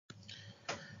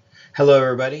Hello,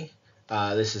 everybody.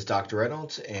 This is Dr.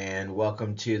 Reynolds, and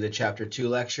welcome to the Chapter 2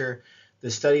 lecture, The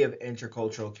Study of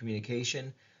Intercultural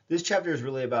Communication. This chapter is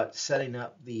really about setting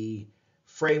up the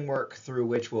framework through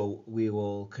which we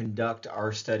will conduct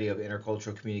our study of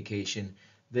intercultural communication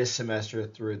this semester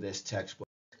through this textbook.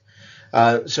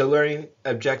 So learning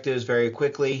objectives very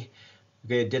quickly.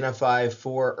 We can identify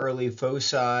 4 early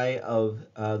foci of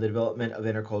the development of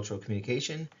intercultural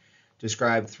communication,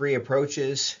 describe 3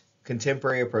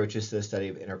 contemporary approaches to the study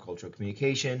of intercultural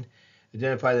communication,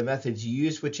 identify the methods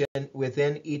used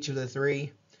within each of the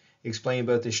 3, explain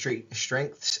both the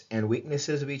strengths and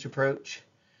weaknesses of each approach,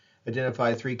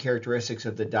 identify 3 characteristics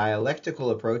of the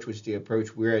dialectical approach, which is the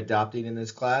approach we're adopting in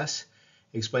this class,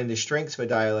 explain the strengths of a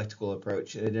dialectical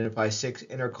approach, and identify 6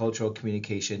 intercultural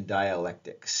communication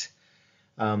dialectics.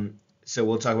 So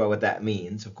we'll talk about what that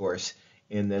means, of course,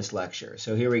 in this lecture.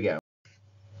 So here we go.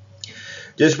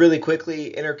 Just really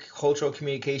quickly, intercultural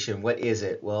communication, what is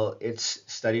it? Well, it's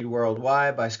studied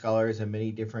worldwide by scholars in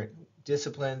many different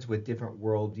disciplines with different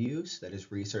worldviews, that is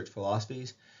research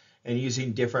philosophies, and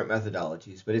using different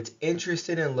methodologies. But it's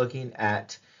interested in looking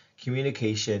at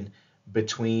communication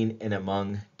between and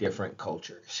among different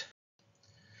cultures.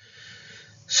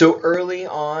 So early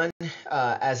on,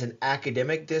 as an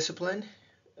academic discipline,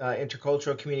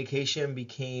 intercultural communication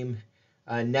became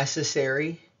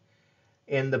necessary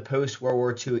in the post-World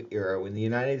War II era, when the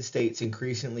United States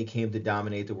increasingly came to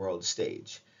dominate the world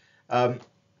stage. But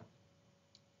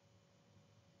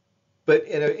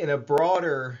in a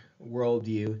broader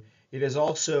worldview, it is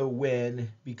also when,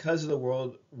 because of the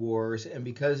world wars and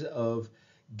because of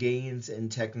gains in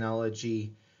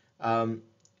technology,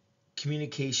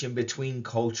 communication between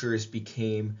cultures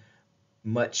became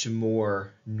much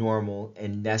more normal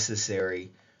and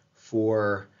necessary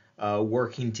for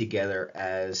working together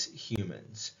as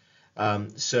humans.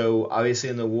 So obviously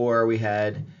in the war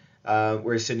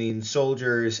we're sending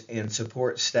soldiers and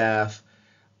support staff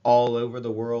all over the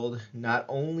world, not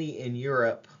only in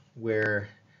Europe where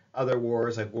other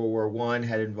wars like World War I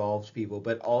had involved people,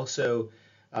 but also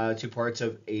to parts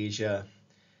of Asia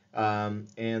and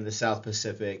the South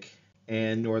Pacific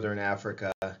and Northern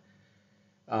Africa.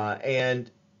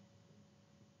 And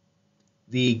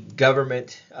the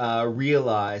government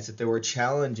realized that there were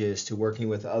challenges to working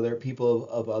with other people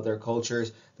of other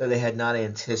cultures that they had not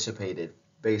anticipated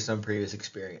based on previous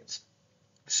experience.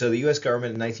 So the U.S.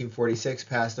 government in 1946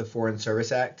 passed the Foreign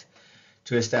Service Act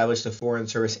to establish the Foreign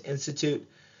Service Institute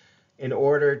in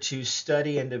order to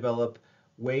study and develop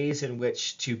ways in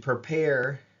which to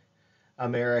prepare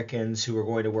Americans who were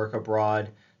going to work abroad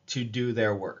to do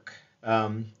their work.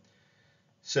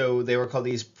 So they were called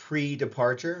these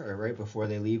pre-departure, or right before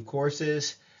they leave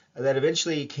courses, that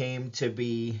eventually came to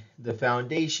be the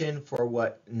foundation for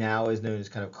what now is known as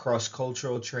kind of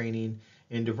cross-cultural training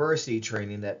and diversity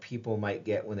training that people might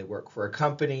get when they work for a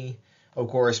company. Of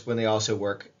course, when they also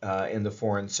work in the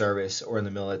foreign service or in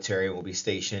the military and will be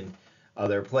stationed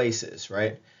other places,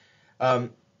 right?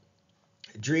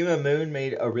 Dreama Moon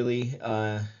made a really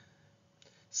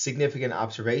significant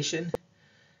observation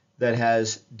that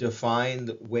has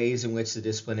defined ways in which the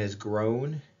discipline has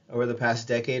grown over the past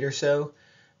decade or so,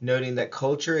 noting that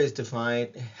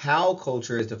how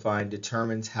culture is defined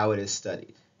determines how it is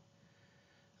studied.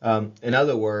 In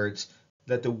other words,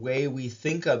 that the way we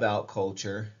think about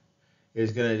culture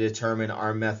is going to determine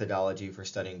our methodology for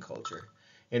studying culture.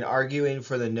 In arguing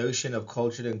for the notion of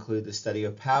culture to include the study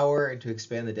of power and to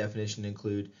expand the definition to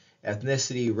include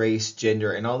ethnicity, race,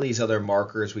 gender, and all these other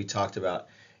markers we talked about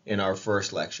in our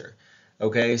first lecture.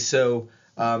 Okay, so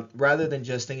rather than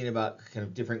just thinking about kind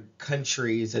of different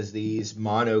countries as these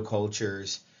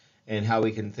monocultures and how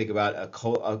we can think about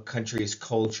a country's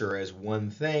culture as one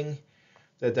thing,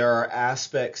 that there are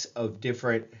aspects of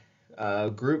different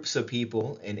groups of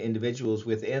people and individuals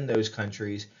within those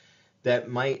countries that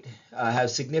might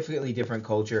have significantly different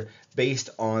culture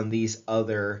based on these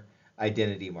other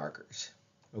identity markers.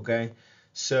 Okay,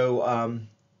 so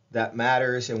that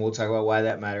matters, and we'll talk about why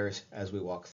that matters as we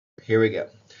walk through. Here we go.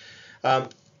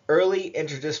 Early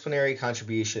interdisciplinary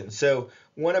contribution. So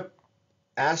one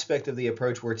aspect of the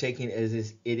approach we're taking is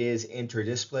it is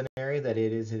interdisciplinary, that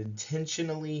it is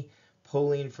intentionally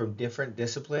pulling from different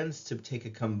disciplines to take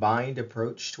a combined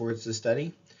approach towards the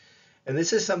study. And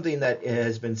this is something that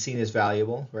has been seen as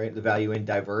valuable, right? The value in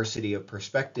diversity of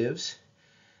perspectives,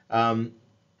 even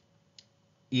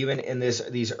in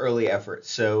these early efforts.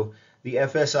 So the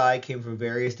FSI came from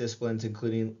various disciplines,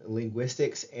 including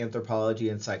linguistics, anthropology,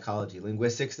 and psychology.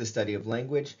 Linguistics, the study of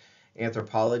language;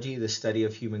 anthropology, the study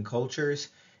of human cultures;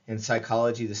 and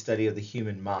psychology, the study of the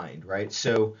human mind, right?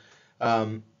 So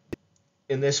in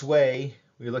this way,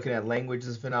 We're looking at language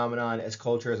as a phenomenon, as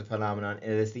culture as a phenomenon,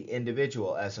 and as the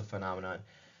individual as a phenomenon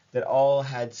that all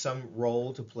had some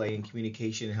role to play in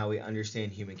communication and how we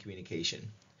understand human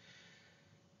communication.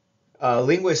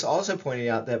 Linguists also pointed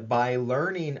out that by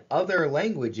learning other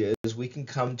languages, we can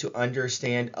come to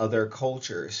understand other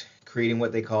cultures, creating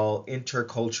what they call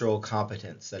intercultural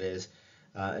competence, that is,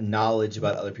 knowledge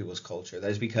about other people's culture.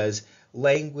 That is because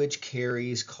language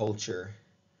carries culture,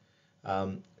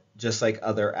 just like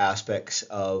other aspects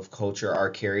of culture are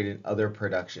carried in other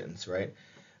productions, right?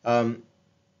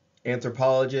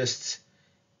 Anthropologists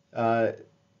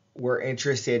were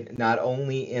interested not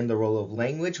only in the role of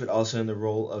language, but also in the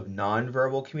role of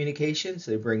nonverbal communication.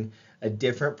 So they bring a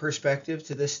different perspective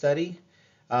to this study.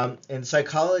 And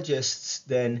psychologists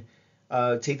then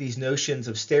take these notions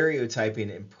of stereotyping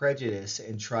and prejudice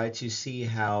and try to see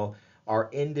how our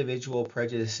individual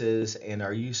prejudices and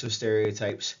our use of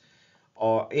stereotypes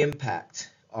impact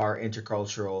our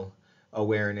intercultural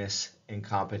awareness and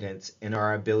competence and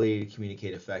our ability to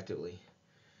communicate effectively.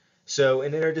 So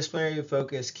an interdisciplinary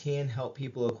focus can help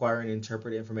people acquire and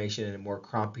interpret information in a more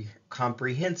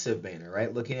comprehensive manner,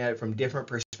 right? Looking at it from different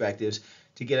perspectives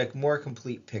to get a more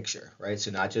complete picture, right?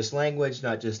 So not just language,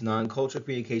 not just non-cultural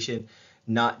communication,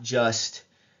 not just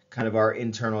kind of our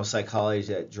internal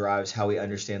psychology that drives how we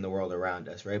understand the world around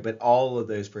us, right? But all of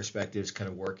those perspectives kind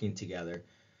of working together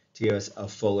to give us a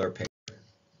fuller picture.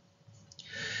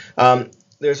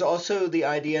 There's also the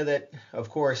idea that, of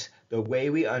course, the way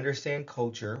we understand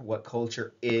culture, what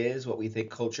culture is, what we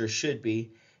think culture should be,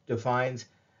 defines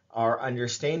our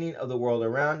understanding of the world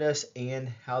around us and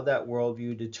how that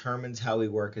worldview determines how we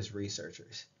work as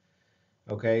researchers.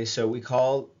 Okay, so we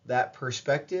call that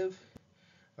perspective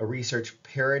a research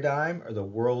paradigm or the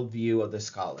worldview of the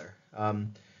scholar.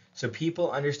 So people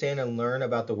understand and learn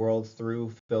about the world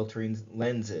through filtering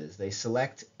lenses. They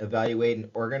select, evaluate,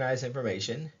 and organize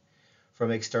information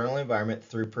from external environment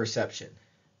through perception.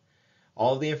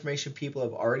 All of the information people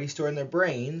have already stored in their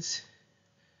brains,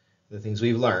 the things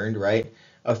we've learned, right,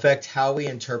 affect how we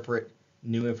interpret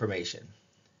new information.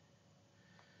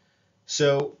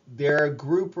 So there are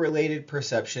group-related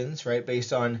perceptions, right,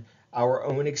 based on our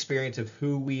own experience of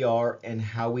who we are and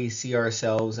how we see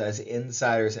ourselves as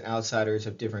insiders and outsiders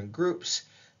of different groups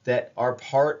that are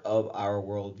part of our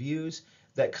worldviews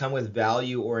that come with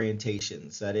value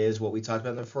orientations. That is what we talked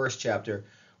about in the first chapter,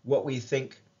 what we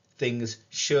think things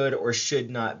should or should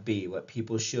not be, what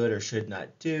people should or should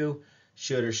not do,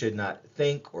 should or should not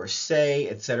think or say,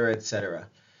 etc., etc.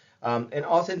 And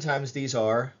oftentimes these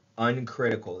are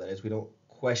uncritical. That is, we don't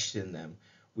question them.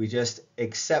 We just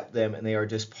accept them, and they are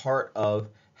just part of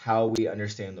how we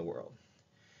understand the world.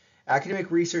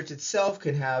 Academic research itself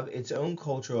can have its own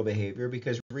cultural behavior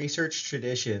because research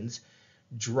traditions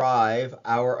drive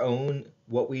our own,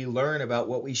 what we learn about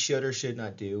what we should or should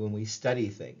not do when we study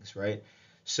things, right?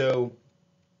 So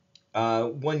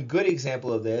one good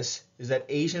example of this is that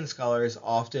Asian scholars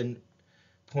often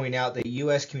point out that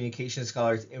U.S. communication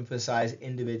scholars emphasize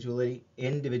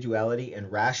individuality and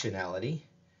rationality,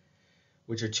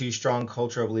 which are two strong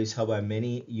cultural beliefs held by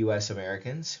many U.S.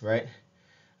 Americans, right?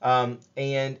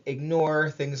 And ignore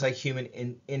things like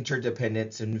human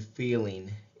interdependence and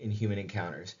feeling in human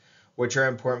encounters, which are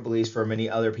important beliefs for many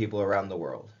other people around the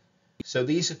world. So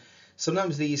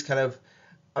sometimes these kind of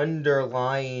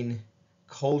underlying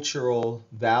cultural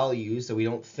values that we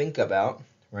don't think about,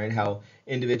 right? How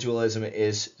individualism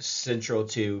is central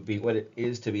to be what it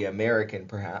is to be American,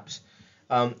 perhaps,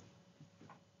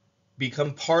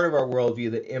 become part of our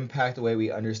worldview that impact the way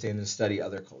we understand and study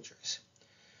other cultures.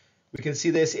 We can see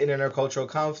this in intercultural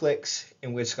conflicts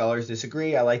in which scholars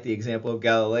disagree. I like the example of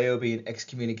Galileo being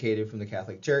excommunicated from the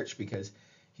Catholic Church because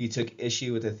he took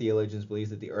issue with the theologian's belief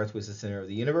that the earth was the center of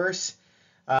the universe.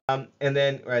 And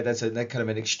then, right, that's kind of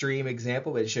an extreme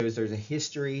example, but it shows there's a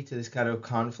history to this kind of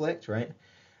conflict, right?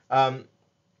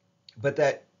 But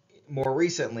that more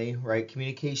recently, right,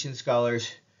 communication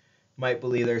scholars might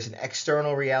believe there's an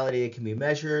external reality that can be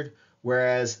measured,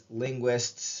 whereas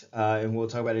linguists, and we'll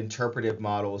talk about interpretive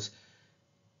models,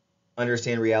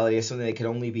 understand reality as something that can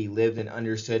only be lived and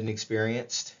understood and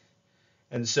experienced.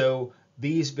 And so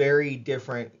these very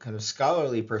different kind of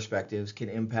scholarly perspectives can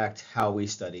impact how we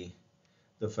study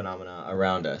the phenomena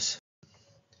around us.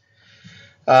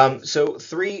 So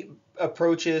three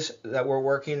approaches that we're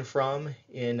working from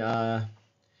in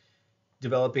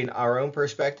developing our own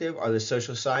perspective are the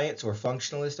social science or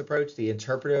functionalist approach, the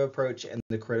interpretive approach, and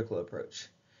the critical approach.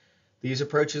 These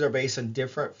approaches are based on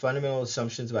different fundamental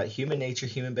assumptions about human nature,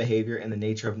 human behavior, and the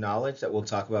nature of knowledge that we'll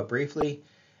talk about briefly,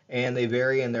 and they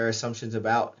vary in their assumptions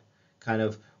about kind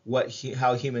of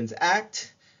how humans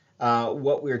act,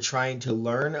 what we're trying to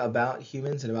learn about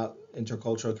humans and about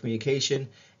intercultural communication,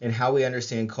 and how we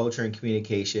understand culture and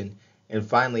communication, and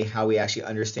finally, how we actually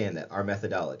understand that, our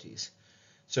methodologies.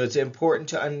 So it's important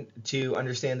to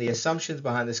understand the assumptions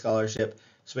behind the scholarship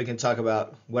so we can talk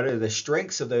about what are the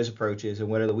strengths of those approaches and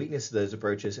what are the weaknesses of those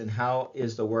approaches, and how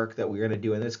is the work that we're going to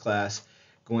do in this class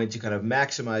going to kind of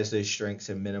maximize those strengths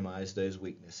and minimize those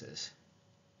weaknesses.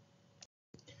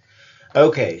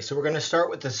 Okay, so we're going to start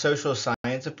with the social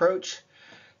science approach.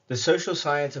 The social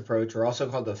science approach, or also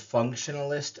called the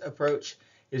functionalist approach,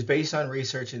 is based on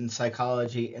research in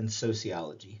psychology and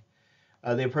sociology.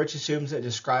 The approach assumes a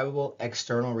describable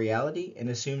external reality and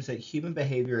assumes that human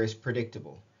behavior is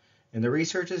predictable. And the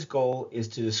researcher's goal is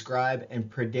to describe and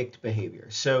predict behavior.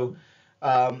 So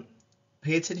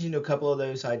pay attention to a couple of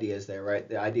those ideas there, right?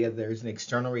 The idea that there's an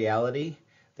external reality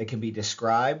that can be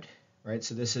described, right?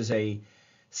 So this is a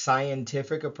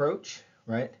scientific approach,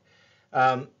 right?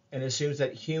 And assumes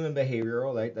that human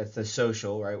behavioral, right? That's the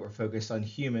social, right? We're focused on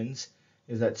humans,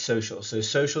 is that social. So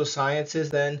social sciences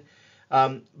then,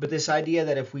 but this idea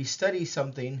that if we study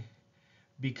something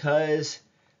because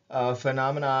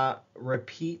phenomena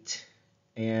repeat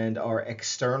and are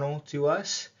external to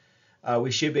us,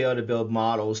 we should be able to build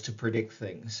models to predict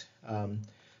things.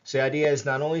 So the idea is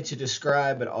not only to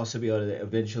describe, but also be able to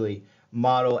eventually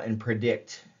model and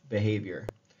predict behavior.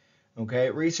 Okay,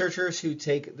 researchers who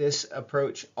take this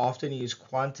approach often use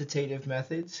quantitative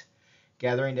methods,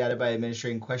 gathering data by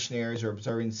administering questionnaires or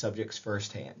observing subjects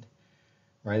firsthand.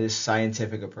 Right, this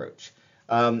scientific approach.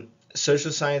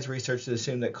 Social science researchers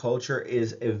assume that culture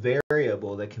is a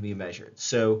variable that can be measured.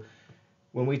 So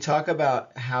when we talk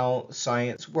about how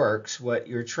science works, what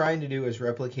you're trying to do is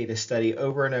replicate a study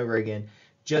over and over again,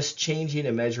 just changing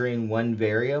and measuring one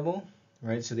variable,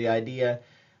 right? So the idea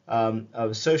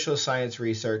of social science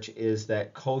research is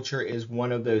that culture is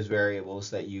one of those variables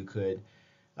that you could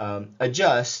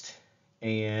adjust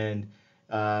and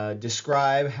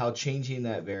describe how changing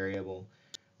that variable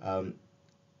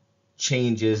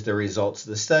changes the results of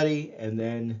the study, and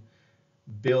then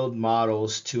build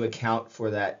models to account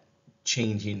for that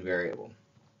changing variable.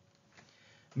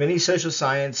 Many social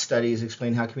science studies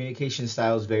explain how communication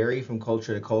styles vary from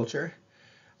culture to culture,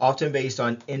 often based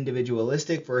on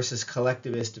individualistic versus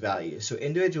collectivist values. So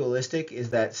individualistic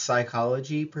is that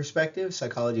psychology perspective.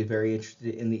 Psychology is very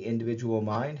interested in the individual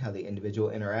mind, how the individual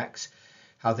interacts,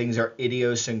 how things are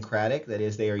idiosyncratic, that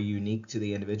is, they are unique to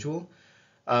the individual,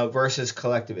 versus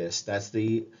collectivist. That's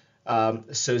the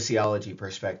sociology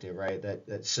perspective, right?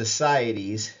 That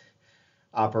societies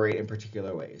operate in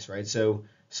particular ways, right? So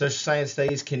social science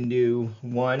studies can do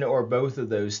one or both of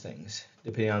those things,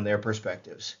 depending on their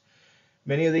perspectives.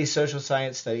 Many of these social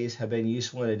science studies have been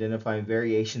useful in identifying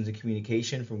variations in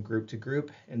communication from group to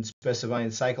group and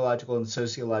specifying psychological and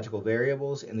sociological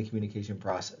variables in the communication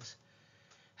process.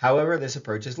 However, this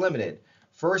approach is limited.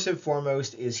 First and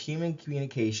foremost is human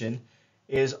communication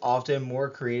is often more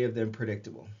creative than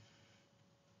predictable.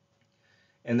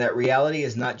 And that reality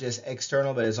is not just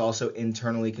external, but is also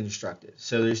internally constructed.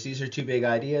 So these are two big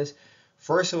ideas.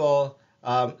 First of all,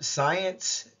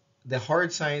 science, the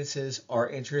hard sciences are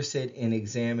interested in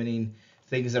examining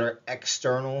things that are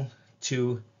external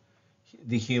to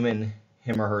the human,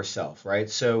 him or herself, right?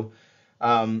 So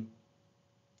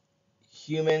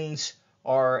humans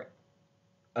are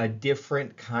a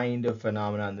different kind of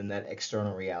phenomenon than that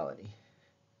external reality,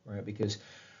 right? Because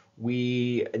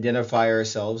we identify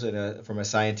ourselves from a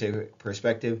scientific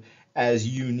perspective as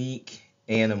unique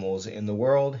animals in the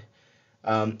world.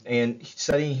 And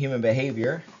studying human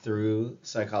behavior through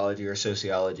psychology or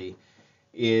sociology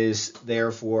is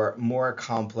therefore more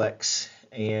complex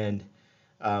and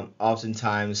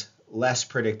oftentimes less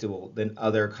predictable than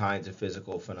other kinds of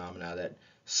physical phenomena that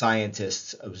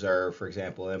scientists observe, for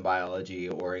example, in biology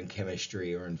or in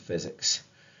chemistry or in physics.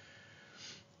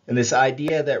 And this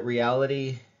idea that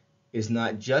reality is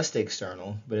not just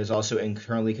external, but is also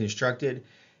internally constructed,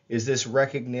 is this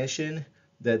recognition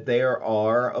that there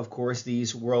are, of course,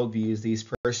 these worldviews, these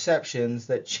perceptions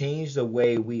that change the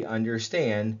way we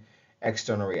understand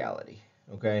external reality,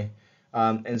 okay?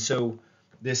 And so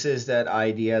this is that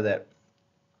idea that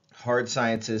hard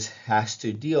sciences has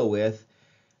to deal with,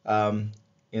 and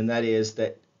that is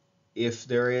that if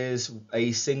there is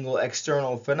a single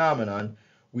external phenomenon,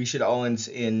 we should all,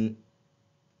 and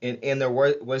there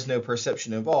was no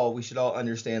perception involved, we should all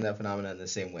understand that phenomenon in the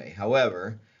same way.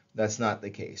 However, that's not the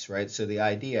case, right? So the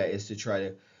idea is to try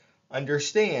to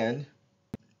understand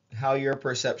how your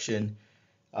perception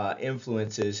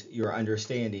influences your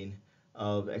understanding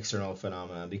of external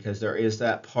phenomena, because there is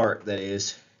that part that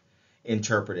is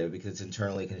interpretive because it's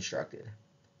internally constructed.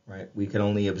 right? We can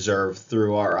only observe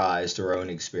through our eyes, through our own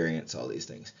experience, all these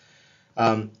things.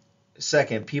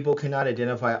 Second, people cannot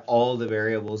identify all the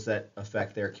variables that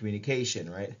affect their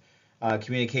communication, right?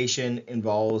 Communication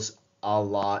involves a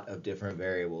lot of different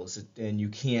variables, and you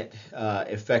can't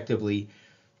effectively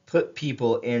put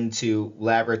people into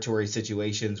laboratory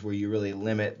situations where you really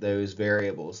limit those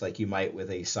variables like you might with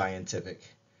a scientific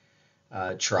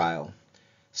trial.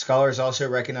 Scholars also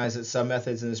recognize that some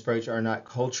methods in this approach are not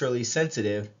culturally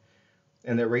sensitive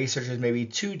and that researchers may be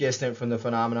too distant from the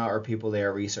phenomena or people they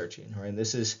are researching. Right? And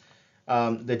this is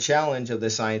the challenge of the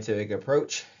scientific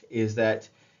approach, is that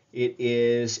it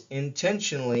is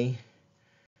intentionally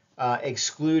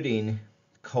excluding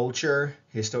culture,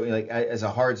 like as a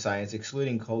hard science,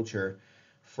 excluding culture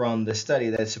from the study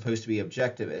that's supposed to be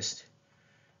objectivist.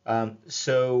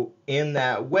 So in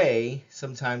that way,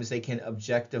 sometimes they can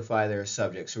objectify their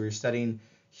subjects. So we're studying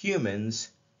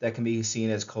humans that can be seen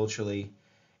as culturally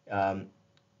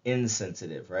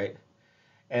insensitive, right?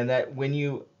 And that when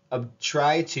you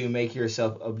try to make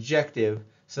yourself objective,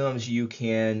 sometimes you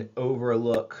can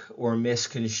overlook or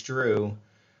misconstrue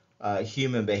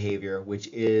human behavior, which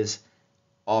is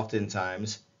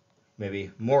oftentimes,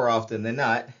 maybe more often than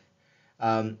not,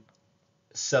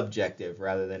 subjective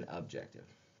rather than objective.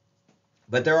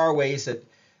 But there are ways that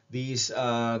these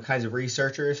kinds of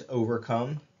researchers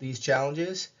overcome these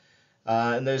challenges,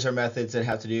 and those are methods that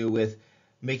have to do with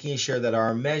making sure that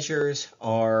our measures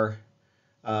are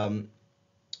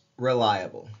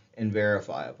reliable and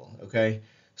verifiable, okay?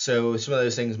 So some of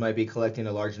those things might be collecting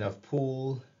a large enough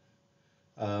pool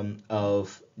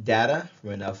of data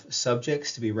from enough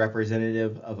subjects to be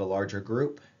representative of a larger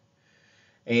group,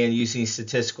 and using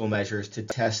statistical measures to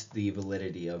test the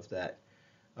validity of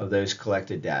those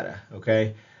collected data,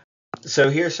 okay? So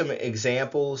here's some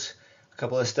examples, a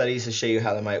couple of studies to show you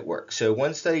how that might work. So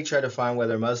one study tried to find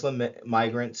whether Muslim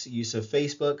migrants' use of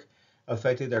Facebook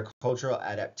affected their cultural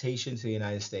adaptation to the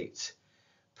United States,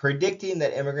 predicting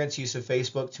that immigrants' use of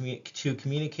Facebook to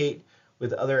communicate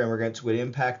with other immigrants would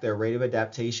impact their rate of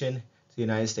adaptation to the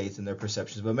United States and their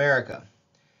perceptions of America.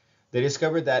 They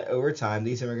discovered that over time,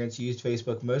 these immigrants used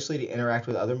Facebook mostly to interact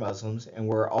with other Muslims and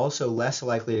were also less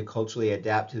likely to culturally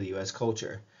adapt to the U.S.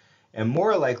 culture and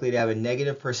more likely to have a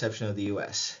negative perception of the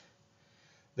U.S.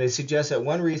 They suggest that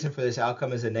one reason for this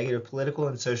outcome is the negative political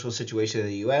and social situation of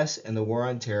the U.S. and the war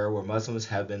on terror, where Muslims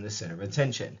have been the center of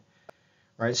attention.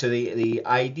 Right? So the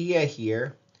idea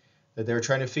here that they're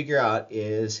trying to figure out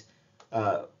is,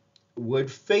 would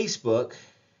Facebook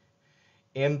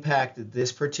impact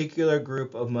this particular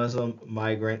group of Muslim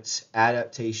migrants'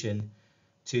 adaptation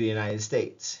to the United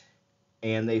States?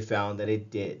 And they found that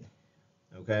it did.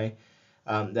 Okay?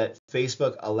 That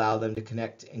Facebook allowed them to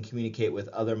connect and communicate with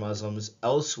other Muslims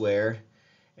elsewhere,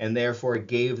 and therefore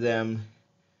gave them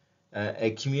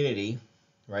a community,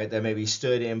 right, that maybe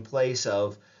stood in place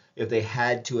of if they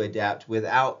had to adapt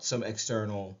without some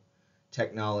external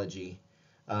technology,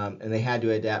 and they had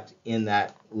to adapt in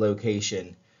that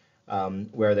location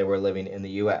where they were living in the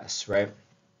U.S., right?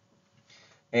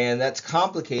 And that's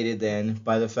complicated then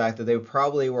by the fact that they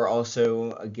probably were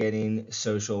also getting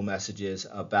social messages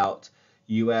about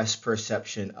U.S.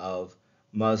 perception of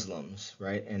Muslims,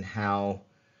 right? And how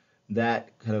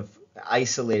that kind of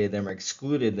isolated them or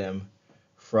excluded them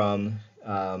from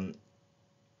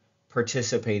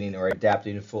participating or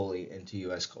adapting fully into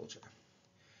U.S. culture.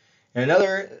 And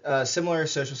another similar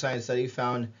social science study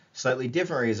found slightly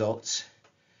different results.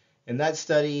 In that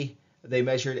study, they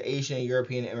measured Asian and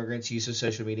European immigrants' use of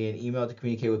social media and email to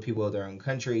communicate with people of their own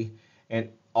country, and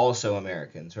also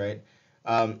Americans, right?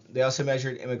 They also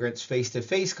measured immigrants'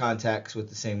 face-to-face contacts with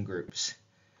the same groups.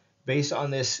 Based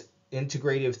on this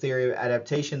integrative theory of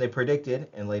adaptation, they predicted,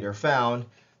 and later found,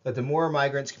 that the more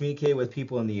migrants communicated with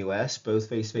people in the U.S., both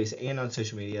face-to-face and on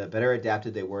social media, the better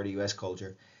adapted they were to U.S.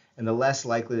 culture, and the less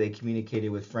likely they communicated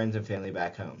with friends and family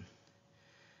back home.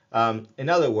 In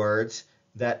other words,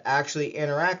 that actually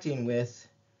interacting with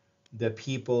the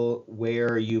people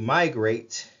where you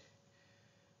migrate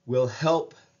will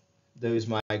help those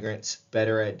migrants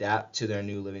better adapt to their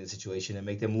new living situation and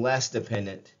make them less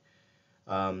dependent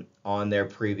on their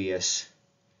previous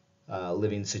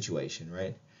living situation,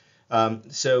 right?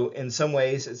 So in some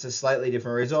ways, it's a slightly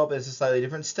different result, but it's a slightly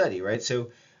different study, right?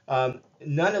 So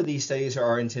none of these studies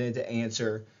are intended to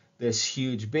answer this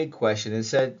huge, big question.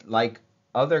 Instead, like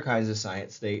other kinds of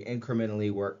science, they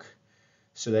incrementally work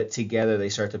so that together they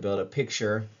start to build a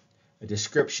picture, a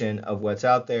description of what's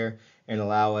out there, and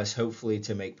allow us hopefully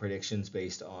to make predictions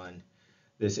based on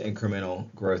this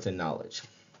incremental growth in knowledge.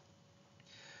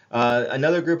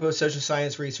 Another group of social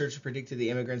science researchers predicted the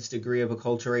immigrants' degree of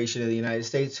acculturation in the United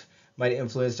States might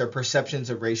influence their perceptions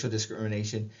of racial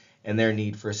discrimination and their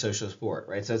need for social support,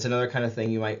 right? So it's another kind of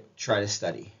thing you might try to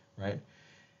study, right?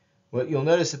 Well, you'll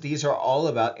notice that these are all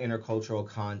about intercultural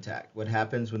contact, what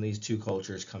happens when these two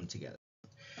cultures come together.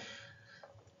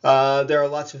 There are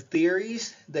lots of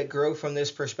theories that grow from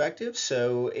this perspective.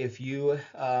 So if you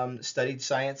studied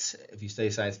science, if you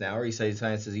study science now or you studied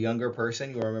science as a younger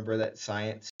person, you'll remember that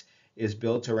science is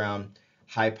built around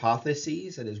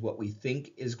hypotheses. That is what we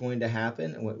think is going to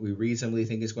happen and what we reasonably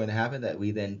think is going to happen that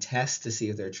we then test to see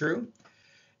if they're true.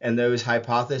 And those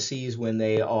hypotheses, when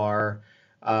they are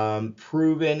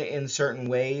proven in certain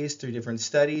ways through different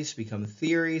studies, become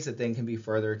theories that then can be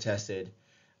further tested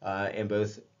in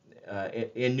both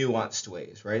in nuanced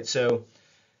ways, right? So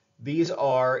these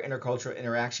are intercultural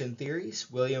interaction theories.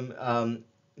 William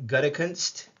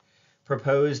Gutekunst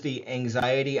proposed the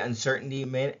anxiety uncertainty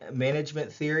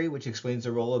management theory, which explains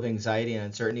the role of anxiety and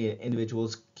uncertainty in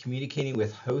individuals communicating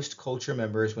with host culture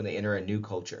members when they enter a new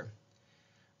culture.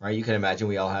 Right? You can imagine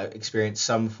we all have experienced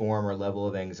some form or level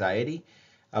of anxiety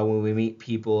when we meet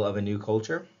people of a new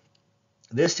culture.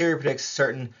 This theory predicts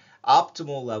certain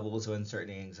optimal levels of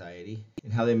uncertainty and anxiety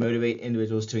and how they motivate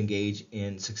individuals to engage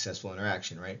in successful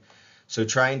interaction, right? So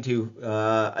trying to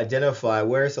identify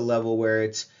where's the level where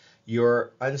it's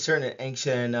you're uncertain and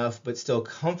anxious enough but still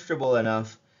comfortable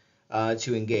enough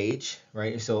to engage,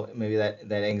 right? So maybe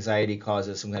that anxiety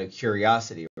causes some kind of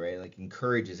curiosity, right? Like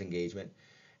encourages engagement,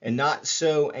 and not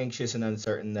so anxious and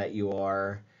uncertain that you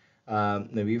are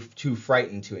maybe too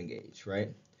frightened to engage, right?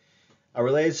 A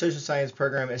related social science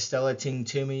program is Stella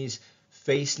Ting-Toomey's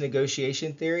face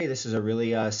negotiation theory. This is a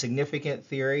really significant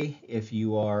theory if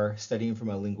you are studying from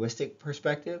a linguistic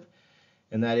perspective,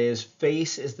 and that is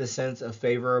face is the sense of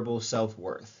favorable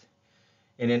self-worth.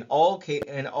 And in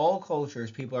all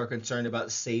cultures, people are concerned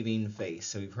about saving face.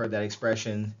 So we've heard that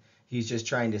expression, he's just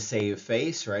trying to save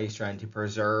face, right? He's trying to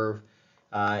preserve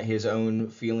his own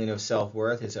feeling of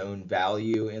self-worth, his own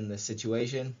value in the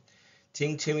situation.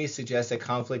 Ting-Toomey suggests that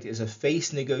conflict is a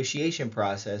face negotiation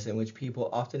process in which people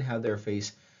often have their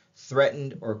face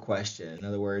threatened or questioned. In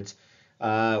other words,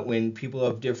 when people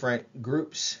of different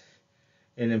groups,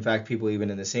 and in fact people even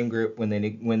in the same group,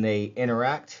 when they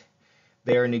interact,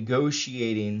 they are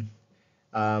negotiating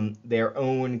their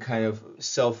own kind of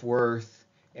self-worth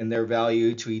and their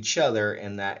value to each other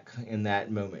in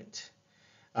that moment.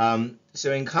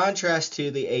 So in contrast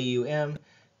to the AUM,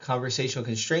 conversational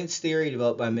constraints theory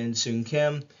developed by Min Soon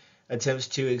Kim attempts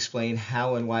to explain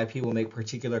how and why people make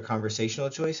particular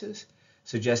conversational choices,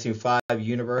 suggesting 5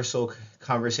 universal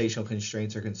conversational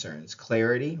constraints or concerns.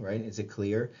 Clarity, right? Is it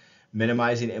clear?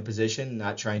 Minimizing imposition,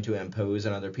 not trying to impose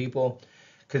on other people.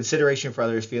 Consideration for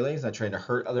others' feelings, not trying to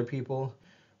hurt other people.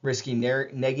 Risking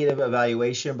negative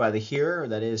evaluation by the hearer,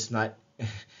 that is not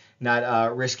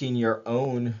risking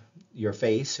your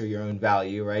face or your own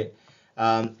value, right?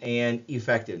 And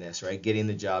effectiveness, right? Getting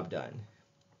the job done.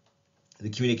 The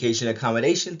communication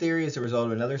accommodation theory is the result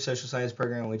of another social science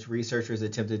program in which researchers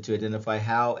attempted to identify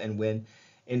how and when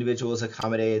individuals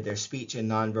accommodated their speech and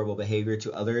nonverbal behavior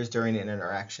to others during an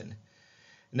interaction.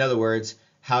 In other words,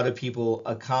 how do people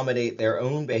accommodate their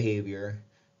own behavior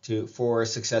for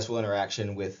successful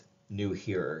interaction with new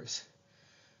hearers?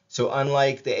 So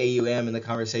unlike the AUM and the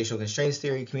conversational constraints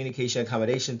theory, communication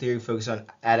accommodation theory focus on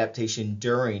adaptation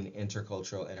during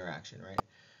intercultural interaction, right?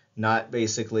 Not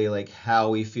basically like how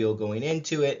we feel going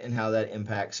into it and how that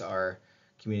impacts our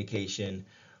communication,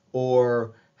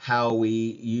 or how we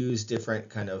use different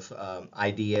kind of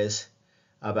ideas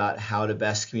about how to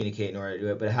best communicate in order to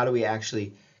do it, but how do we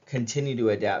actually continue to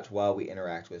adapt while we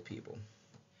interact with people.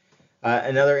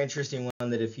 Another interesting one,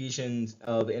 the diffusion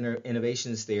of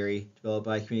innovations theory, developed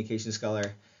by communication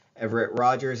scholar Everett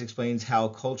Rogers, explains how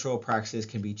cultural practices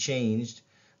can be changed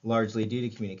largely due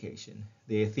to communication.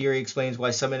 The theory explains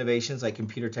why some innovations like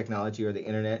computer technology or the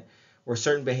internet, or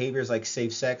certain behaviors like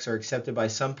safe sex, are accepted by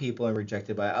some people and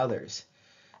rejected by others.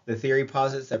 The theory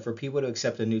posits that for people to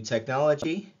accept a new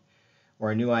technology or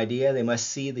a new idea, they must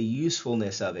see the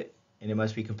usefulness of it, and it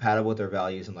must be compatible with their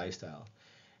values and lifestyle.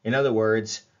 In other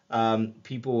words,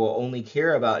 people will only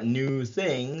care about new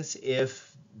things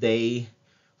if they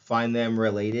find them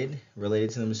related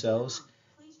to themselves,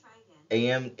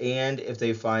 and if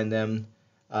they find them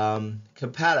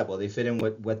compatible, they fit in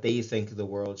what they think the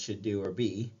world should do or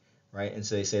be, right? And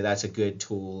so they say that's a good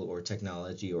tool or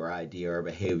technology or idea or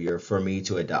behavior for me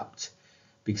to adopt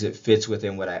because it fits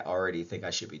within what I already think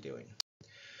I should be doing.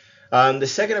 The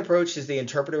second approach is the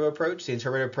interpretive approach. The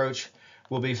interpretive approach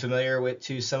will be familiar with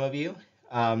to some of you.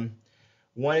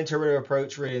 One interpretive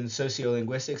approach written in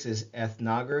sociolinguistics is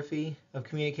ethnography of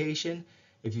communication.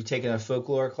 If you've taken a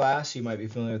folklore class, you might be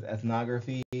familiar with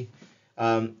ethnography.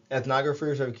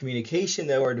 Ethnographers of communication,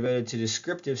 though, are devoted to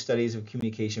descriptive studies of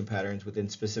communication patterns within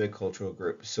specific cultural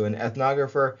groups. So an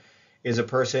ethnographer is a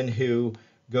person who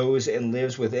goes and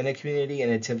lives within a community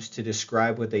and attempts to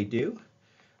describe what they do.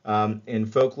 In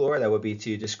folklore, that would be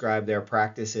to describe their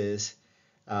practices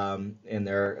and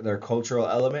their cultural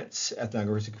elements.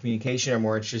 Ethnographers of communication are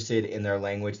more interested in their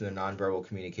language and their nonverbal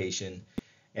communication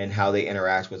and how they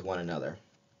interact with one another.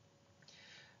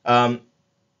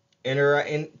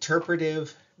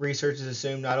 Interpretive researchers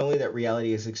assume not only that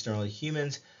reality is external to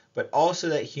humans, but also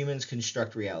that humans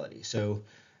construct reality. So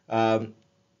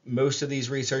most of these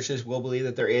researchers will believe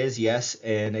that there is, yes,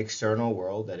 an external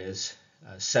world that is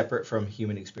separate from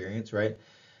human experience, right?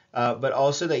 But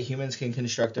also that humans can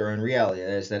construct their own reality.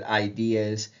 That is, that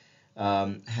ideas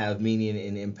have meaning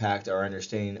and impact our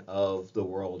understanding of the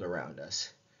world around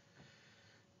us.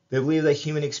 They believe that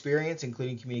human experience,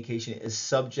 including communication, is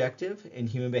subjective, and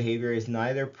human behavior is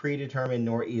neither predetermined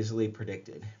nor easily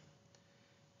predicted.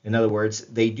 In other words,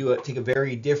 they take a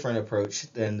very different approach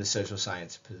than the social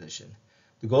science position.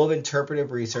 The goal of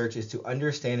interpretive research is to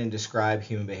understand and describe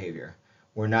human behavior.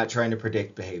 We're not trying to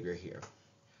predict behavior here.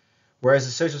 Whereas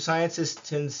the social scientist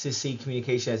tends to see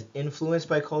communication as influenced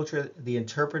by culture, the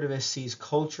interpretivist sees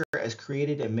culture as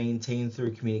created and maintained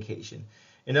through communication.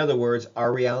 In other words,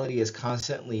 our reality is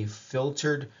constantly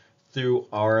filtered through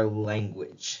our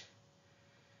language.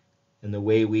 And the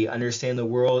way we understand the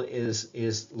world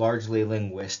is largely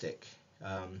linguistic.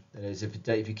 That is, if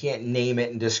you can't name it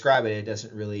and describe it, it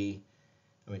doesn't really,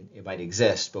 I mean, it might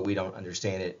exist, but we don't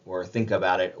understand it or think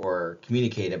about it or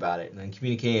communicate about it. And then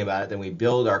communicating about it, then we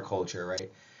build our culture,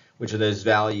 right? Which are those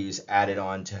values added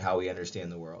on to how we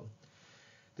understand the world.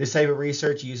 This type of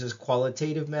research uses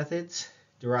qualitative methods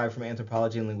derived from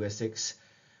anthropology and linguistics,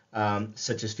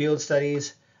 such as field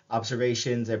studies,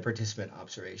 observations, and participant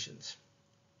observations.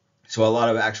 So a lot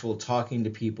of actual talking to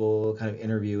people, kind of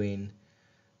interviewing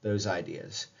those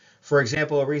ideas. For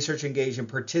example, a researcher engaged in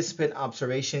participant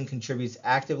observation contributes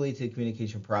actively to the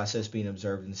communication process being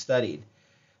observed and studied.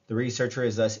 The researcher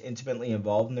is thus intimately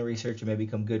involved in the research and may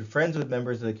become good friends with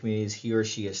members of the communities he or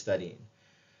she is studying.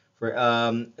 For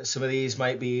some of these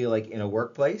might be like in a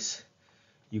workplace.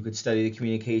 You could study the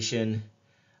communication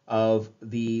of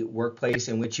the workplace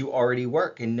in which you already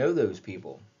work and know those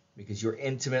people because you're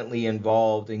intimately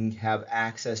involved and have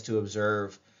access to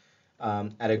observe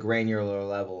at a granular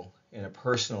level, in a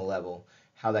personal level,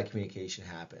 how that communication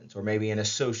happens, or maybe in a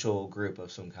social group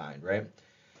of some kind, right?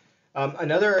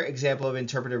 Another example of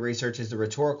interpretive research is the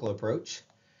rhetorical approach,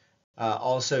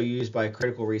 also used by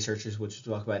critical researchers, which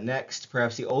we'll talk about next,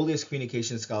 perhaps the oldest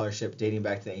communication scholarship dating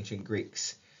back to the ancient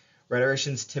Greeks.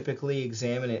 Rhetoricians typically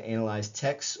examine and analyze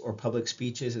texts or public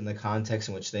speeches in the context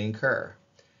in which they occur.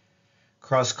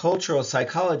 Cross-cultural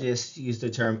psychologists use the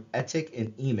term etic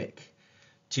and emic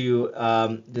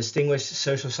to distinguish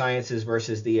social sciences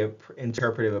versus the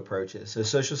interpretive approaches. So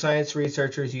social science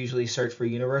researchers usually search for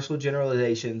universal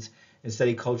generalizations and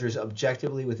study cultures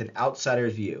objectively with an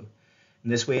outsider's view.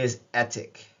 And this way is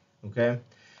etic, okay?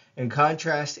 In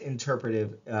contrast,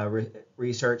 interpretive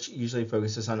research usually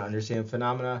focuses on understanding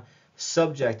phenomena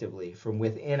subjectively from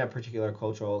within a particular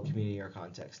cultural community or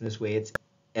context. In this way, it's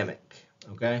emic,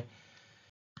 okay?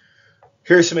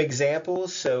 Here's some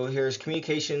examples. So here's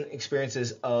communication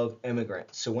experiences of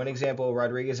immigrants. So one example,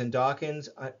 Rodriguez and Dawkins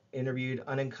interviewed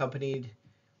unaccompanied,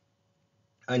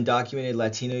 undocumented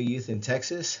Latino youth in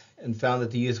Texas and found that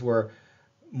the youth were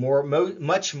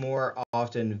much more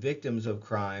often victims of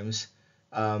crimes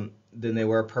than they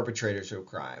were perpetrators of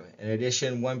crime. In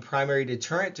addition, one primary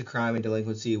deterrent to crime and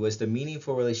delinquency was the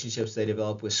meaningful relationships they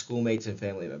developed with schoolmates and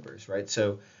family members, right?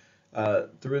 So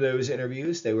through those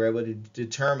interviews, they were able to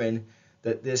determine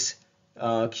that this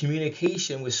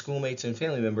communication with schoolmates and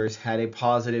family members had a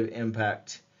positive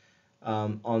impact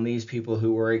on these people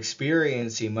who were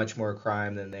experiencing much more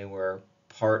crime than they were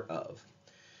part of.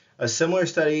 A similar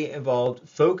study involved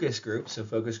focus groups. So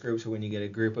focus groups are when you get a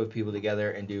group of people together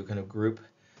and do kind of group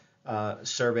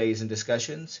surveys and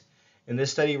discussions. In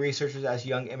this study, researchers asked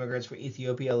young immigrants from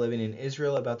Ethiopia living in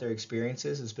Israel about their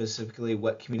experiences and specifically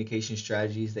what communication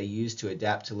strategies they used to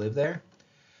adapt to live there.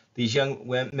 These young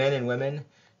men and women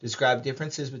described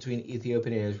differences between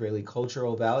Ethiopian and Israeli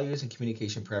cultural values and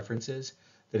communication preferences.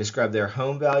 They described their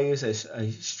home values as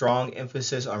a strong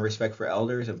emphasis on respect for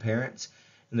elders and parents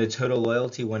and the total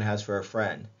loyalty one has for a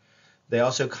friend. They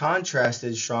also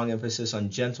contrasted strong emphasis on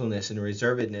gentleness and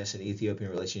reservedness in Ethiopian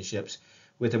relationships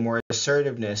with a more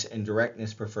assertiveness and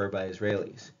directness preferred by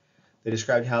Israelis. They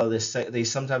described how they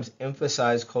sometimes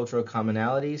emphasized cultural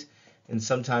commonalities and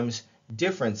sometimes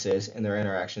differences in their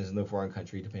interactions in the foreign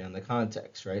country depending on the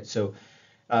context, right? So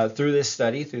through this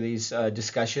study, through these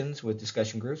discussions with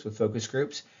discussion groups, with focus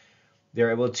groups,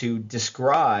 they're able to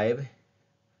describe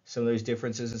some of those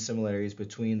differences and similarities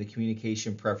between the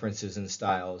communication preferences and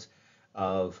styles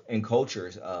and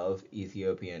cultures of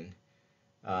Ethiopian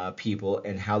people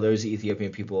and how those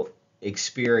Ethiopian people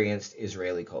experienced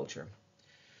Israeli culture.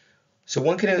 So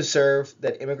one can observe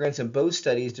that immigrants in both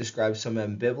studies describe some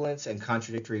ambivalence and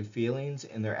contradictory feelings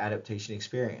in their adaptation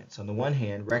experience. On the one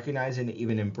hand, recognizing and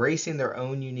even embracing their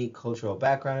own unique cultural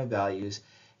background and values,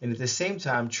 and at the same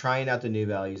time trying out the new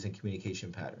values and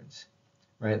communication patterns.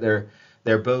 Right?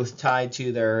 They're both tied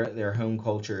to their home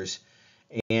cultures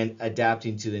and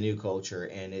adapting to the new culture,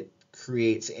 and it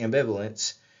creates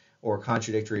ambivalence or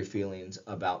contradictory feelings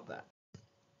about that.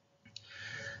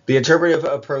 The interpretive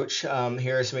approach,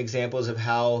 here are some examples of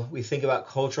how we think about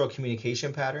cultural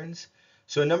communication patterns.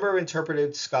 So a number of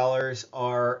interpretive scholars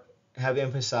have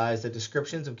emphasized that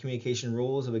descriptions of communication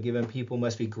rules of a given people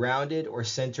must be grounded or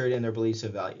centered in their beliefs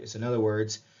and values. In other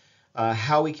words,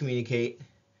 how we communicate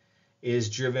is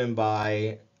driven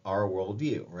by our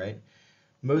worldview, right?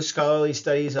 Most scholarly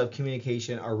studies of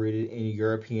communication are rooted in a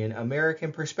European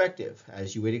American perspective,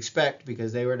 as you would expect,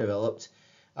 because they were developed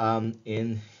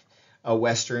in a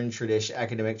Western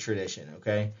academic tradition,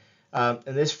 okay? And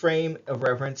this frame of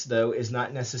reference, though, is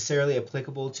not necessarily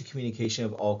applicable to communication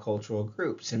of all cultural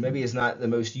groups, and maybe is not the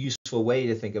most useful way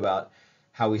to think about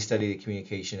how we study the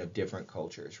communication of different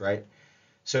cultures, right?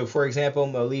 So, for example,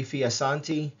 Molifi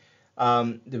Asante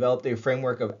developed a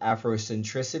framework of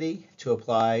Afrocentricity to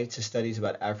apply to studies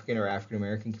about African or African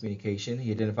American communication. He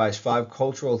identifies 5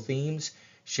 cultural themes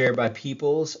shared by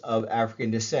peoples of African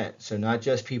descent. So not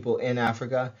just people in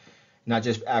Africa, not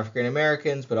just African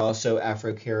Americans, but also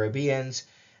Afro-Caribbeans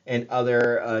and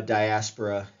other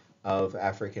diaspora of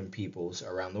African peoples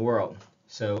around the world.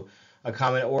 So a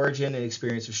common origin and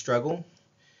experience of struggle,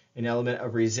 an element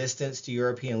of resistance to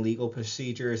European legal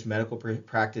procedures, medical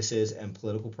practices, and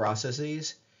political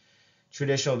processes,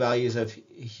 traditional values of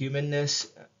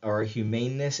humaneness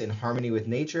and harmony with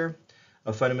nature,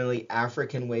 a fundamentally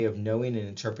African way of knowing and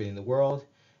interpreting the world,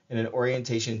 and an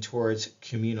orientation towards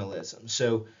communalism.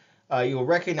 So you'll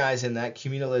recognize in that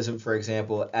communalism, for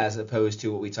example, as opposed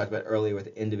to what we talked about earlier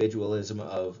with individualism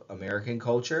of American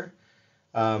culture.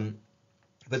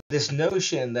 But this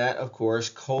notion that, of course,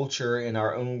 culture in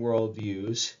our own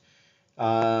worldviews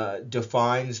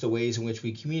defines the ways in which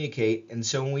we communicate. And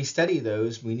so when we study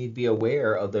those, we need to be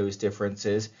aware of those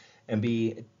differences and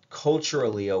be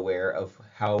culturally aware of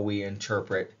how we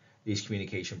interpret these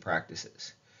communication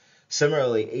practices.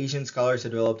 Similarly, Asian scholars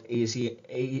have developed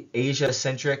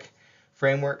Asia-centric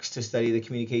frameworks to study the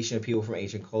communication of people from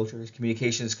Asian cultures.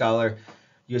 Communication scholar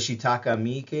Yoshitaka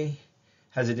Miike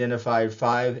has identified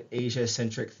 5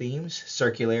 Asia-centric themes: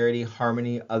 circularity,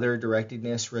 harmony,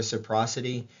 other-directedness,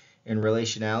 reciprocity, and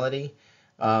relationality.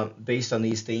 Based on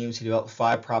these themes, he developed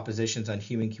 5 propositions on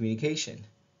human communication.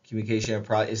 Communication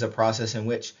is a process in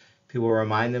which people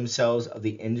remind themselves of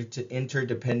the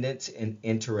interdependence and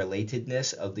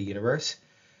interrelatedness of the universe.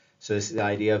 So this is the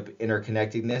idea of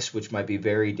interconnectedness, which might be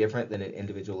very different than an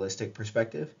individualistic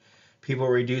perspective. People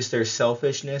reduce their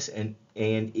selfishness and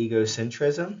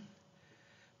egocentrism.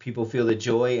 People feel the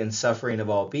joy and suffering of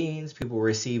all beings. People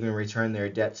receive and return their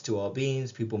debts to all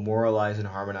beings. People moralize and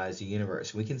harmonize the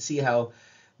universe. We can see how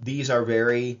these are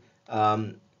very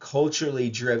culturally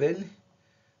driven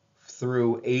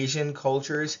through Asian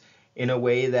cultures in a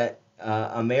way that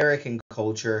American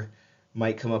culture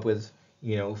might come up with,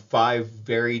 5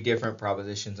 very different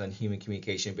propositions on human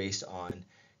communication based on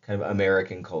kind of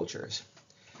American cultures.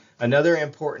 Another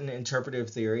important interpretive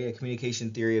theory, a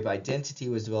communication theory of identity,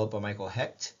 was developed by Michael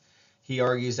Hecht. He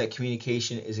argues that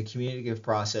communication is a communicative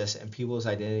process and people's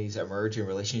identities emerge in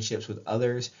relationships with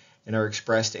others and are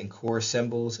expressed in core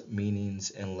symbols,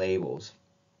 meanings, and labels.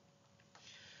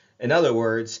 In other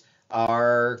words,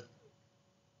 our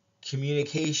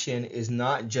communication is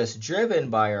not just driven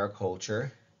by our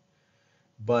culture,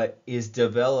 but is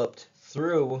developed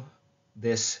through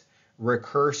this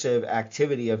recursive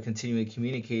activity of continually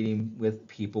communicating with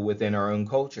people within our own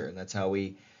culture. And that's how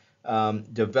we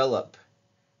develop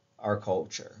our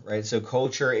culture, right? So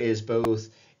culture is both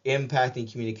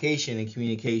impacting communication, and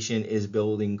communication is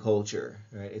building culture,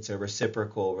 right? It's a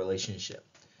reciprocal relationship.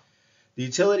 The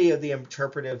utility of the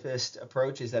interpretivist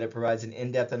approach is that it provides an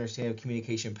in-depth understanding of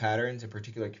communication patterns in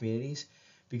particular communities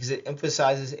because it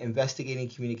emphasizes investigating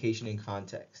communication in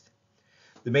context.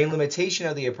 The main limitation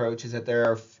of the approach is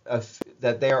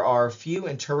that there are few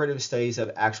interpretive studies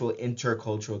of actual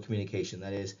intercultural communication.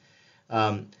 That is,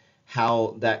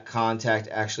 how that contact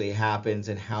actually happens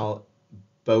and how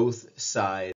both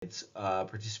sides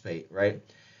participate, right?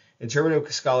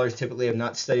 Interpretive scholars typically have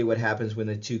not studied what happens when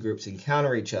the two groups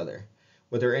encounter each other.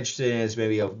 What they're interested in is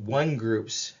maybe of one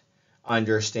group's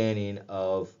understanding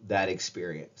of that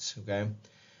experience, okay?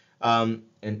 And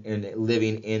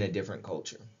living in a different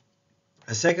culture.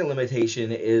 A second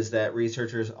limitation is that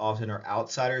researchers often are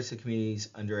outsiders to communities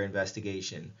under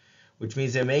investigation, which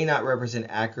means they may not represent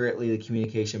accurately the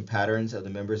communication patterns of the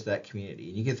members of that community.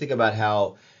 And you can think about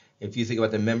how, if you think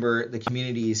about the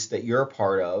communities that you're a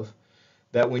part of,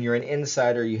 that when you're an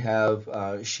insider, you have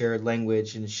shared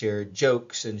language and shared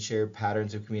jokes and shared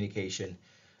patterns of communication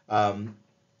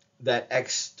that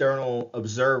external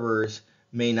observers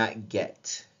may not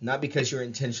get. Not because you're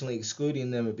intentionally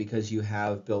excluding them, but because you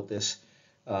have built this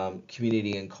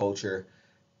community and culture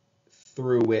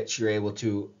through which you're able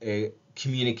to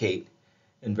communicate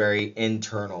in very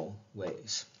internal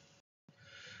ways.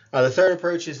 The third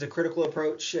approach is the critical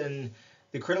approach, and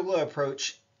the critical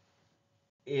approach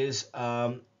is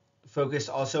focused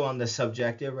also on the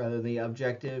subjective rather than the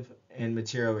objective and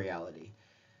material reality.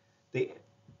 They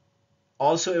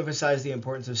also emphasize the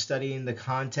importance of studying the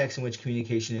context in which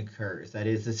communication occurs, that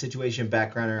is, the situation,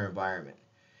 background, or environment.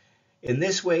 In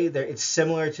this way, it's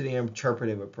similar to the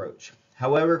interpretive approach.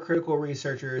 However, critical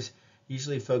researchers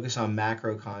usually focus on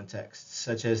macro contexts,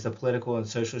 such as the political and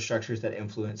social structures that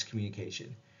influence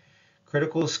communication.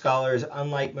 Critical scholars,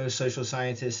 unlike most social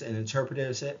scientists and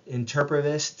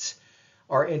interpretivists,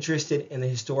 are interested in the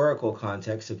historical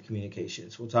context of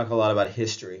communications. We'll talk a lot about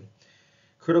history.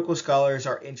 Critical scholars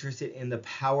are interested in the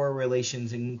power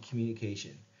relations in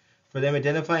communication. For them,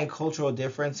 identifying cultural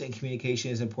difference in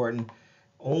communication is important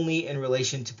only in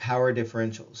relation to power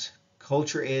differentials.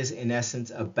 Culture is, in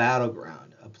essence, a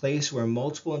battleground, a place where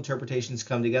multiple interpretations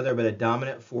come together, but a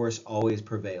dominant force always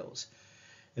prevails.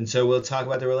 And so we'll talk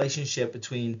about the relationship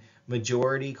between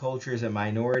majority cultures and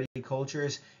minority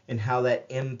cultures and how that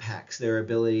impacts their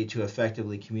ability to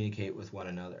effectively communicate with one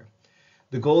another.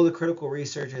 The goal of the critical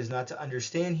research is not to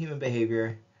understand human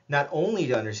behavior, not only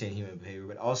to understand human behavior,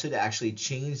 but also to actually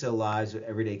change the lives of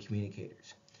everyday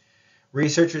communicators.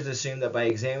 Researchers assume that by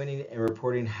examining and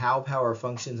reporting how power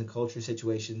functions in culture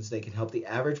situations, they can help the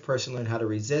average person learn how to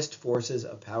resist forces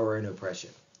of power and oppression.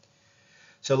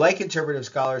 So like interpretive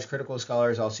scholars, critical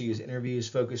scholars also use interviews,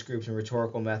 focus groups, and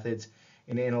rhetorical methods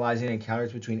in analyzing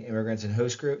encounters between immigrants and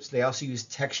host groups. They also use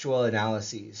textual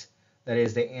analyses. That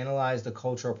is, they analyze the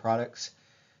cultural products,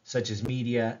 such as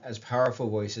media, as powerful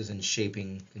voices in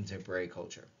shaping contemporary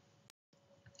culture.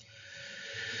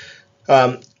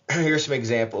 Here's some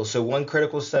examples. So one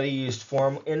critical study used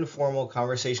informal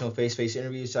conversational face-to-face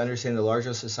interviews to understand the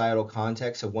larger societal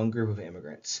context of one group of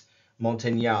immigrants,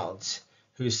 Montagnards,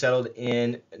 who settled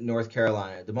in North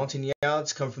Carolina. The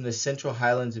Montagnards come from the central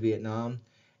highlands of Vietnam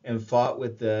and fought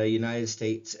with the United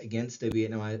States against the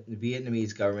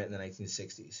Vietnamese government in the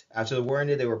 1960s. After the war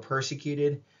ended, they were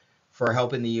persecuted for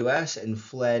helping the U.S. and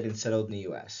fled and settled in the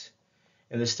U.S.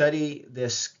 In the study,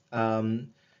 this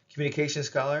communication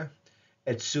scholar,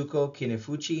 Etsuko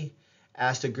Kinefuchi,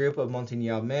 asked a group of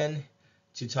Montagnard men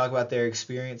to talk about their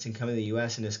experience in coming to the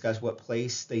U.S. and discuss what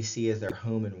place they see as their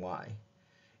home and why.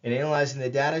 In analyzing the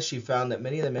data, she found that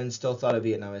many of the men still thought of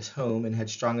Vietnam as home and had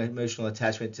strong emotional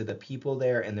attachment to the people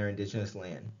there and their indigenous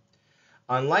land.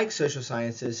 Unlike social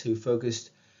sciences who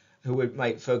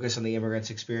might focus on the immigrant's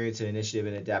experience and initiative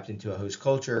in adapting to a host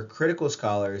culture, critical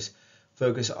scholars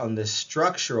focus on the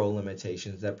structural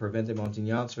limitations that prevent the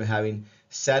Montagnards from having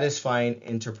satisfying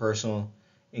interpersonal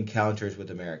encounters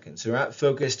with Americans. So we're not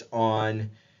focused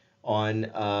on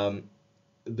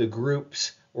the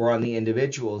groups or on the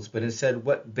individuals, but instead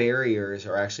what barriers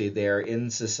are actually there in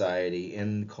society,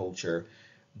 in culture,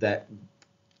 that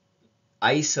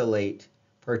isolate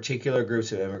particular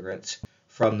groups of immigrants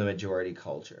from the majority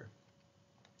culture.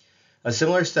 A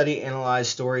similar study analyzed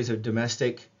stories of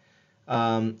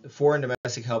foreign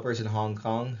domestic helpers in Hong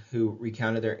Kong who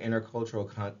recounted their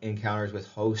intercultural encounters with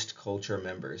host culture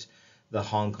members, the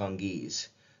Hong Kongese.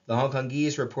 The Hong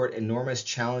Kongese report enormous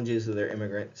challenges of their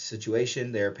immigrant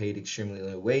situation. They are paid extremely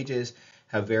low wages,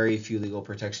 have very few legal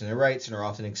protection of their rights, and are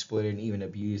often exploited and even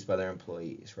abused by their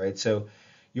employees, right? So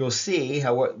you'll see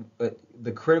how what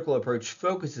the critical approach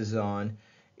focuses on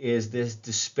is this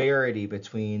disparity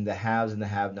between the haves and the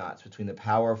have-nots, between the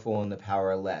powerful and the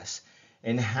powerless,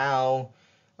 and how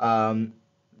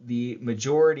the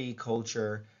majority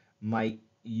culture might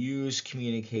use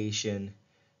communication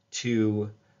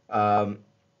to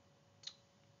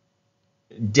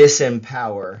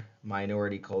disempower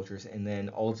minority cultures and then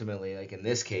ultimately, like in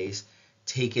this case,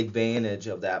 take advantage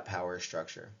of that power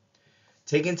structure.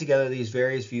 Taken together, these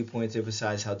various viewpoints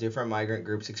emphasize how different migrant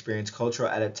groups experience cultural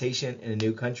adaptation in a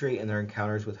new country and their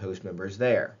encounters with host members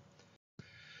there.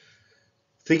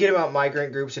 Thinking about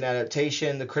migrant groups and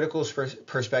adaptation, the critical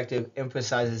perspective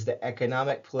emphasizes the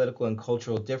economic, political, and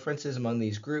cultural differences among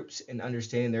these groups in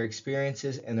understanding their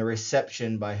experiences and their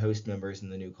reception by host members in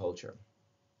the new culture.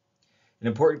 An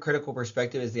important critical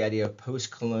perspective is the idea of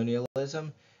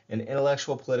post-colonialism, an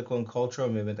intellectual, political, and cultural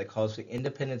movement that calls for the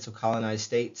independence of colonized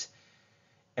states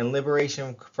and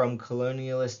liberation from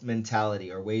colonialist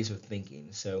mentality or ways of thinking.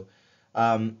 So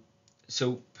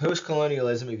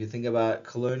post-colonialism, if you think about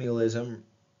colonialism,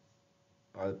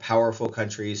 are powerful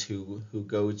countries who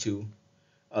go to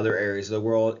other areas of the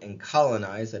world and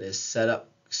colonize, that is, set up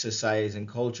societies and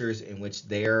cultures in which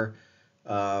their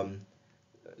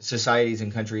societies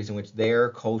and countries in which their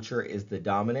culture is the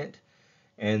dominant,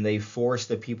 and they force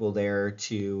the people there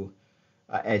to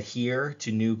adhere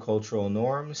to new cultural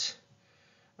norms.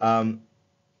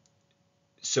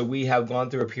 So we have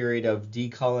gone through a period of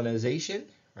decolonization,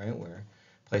 right, where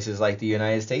places like the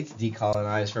United States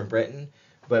decolonized from Britain,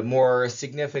 but more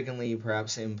significantly,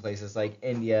 perhaps in places like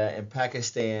India and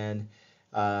Pakistan,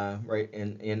 right,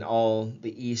 in all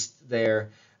the East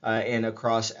there, and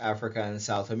across Africa and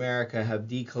South America have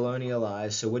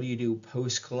decolonialized. So what do you do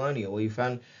post-colonial? Well, you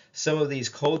found some of these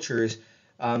cultures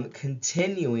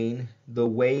continuing the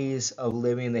ways of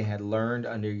living they had learned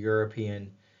under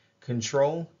European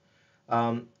control,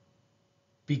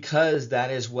 because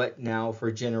that is what now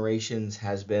for generations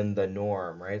has been the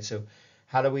norm, right? So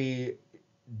how do we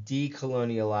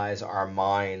decolonialize our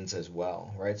minds as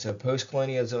well, right? So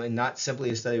post-colonialism, and not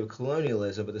simply a study of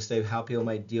colonialism, but the study of how people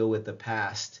might deal with the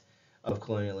past of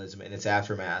colonialism and its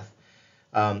aftermath,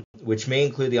 which may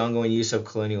include the ongoing use of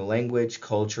colonial language,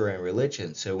 culture, and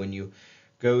religion. So when you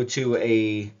go to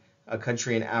a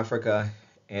country in Africa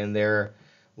and their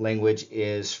language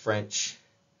is French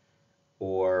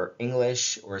or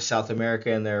English, or South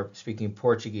America and they're speaking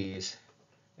Portuguese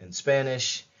and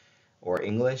Spanish or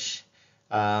English,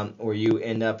 or you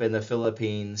end up in the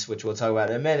Philippines, which we'll talk about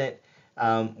in a minute,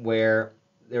 where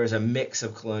there is a mix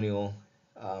of colonial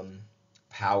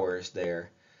powers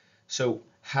there. So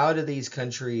how are these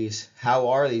countries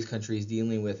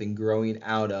dealing with and growing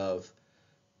out of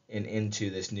and into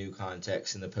this new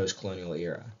context in the post-colonial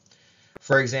era?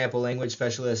 For example, language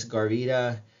specialist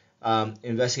Garvida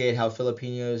investigate how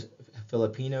Filipinos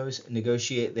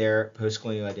negotiate their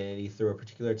post-colonial identity through a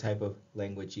particular type of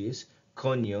language use,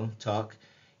 Konyo talk,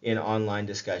 in online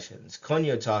discussions.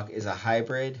 Konyo talk is a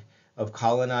hybrid of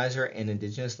colonizer and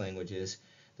indigenous languages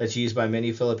that's used by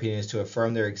many Filipinos to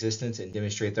affirm their existence and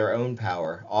demonstrate their own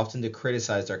power, often to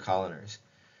criticize their colonizers.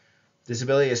 This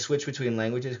ability to switch between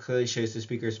languages clearly shows the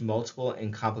speakers multiple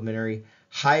and complementary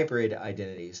hybrid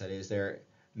identities, that is, they're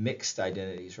mixed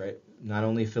identities, right? Not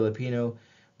only Filipino,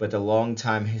 but the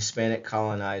longtime Hispanic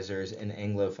colonizers and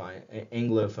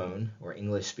Anglophone or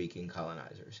English-speaking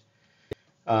colonizers.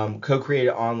 Co-created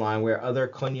online where other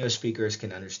Konyo speakers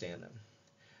can understand them.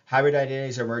 Hybrid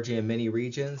identities are emerging in many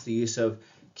regions. The use of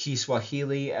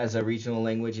Kiswahili as a regional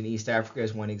language in East Africa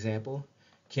is one example.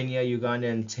 Kenya, Uganda,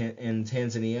 and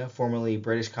Tanzania, formerly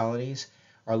British colonies,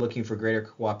 are looking for greater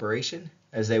cooperation.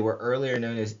 As they were earlier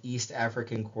known as East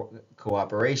African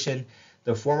Cooperation,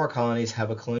 the former colonies have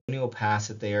a colonial past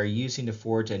that they are using to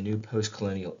forge a new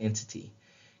post-colonial entity.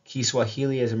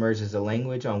 Kiswahili has emerged as a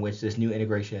language on which this new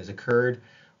integration has occurred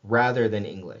rather than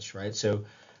English, right? So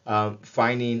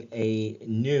finding a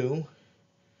new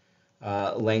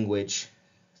language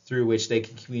through which they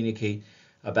can communicate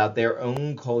about their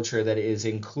own culture that is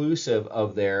inclusive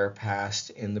of their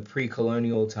past in the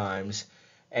pre-colonial times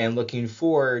and looking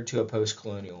forward to a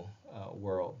post-colonial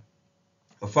world.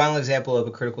 A final example of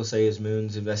a critical study is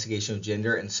Moon's investigation of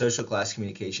gender and social class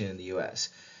communication in the U.S.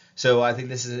 So I think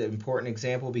this is an important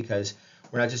example because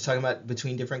we're not just talking about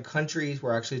between different countries,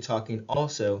 we're actually talking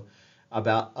also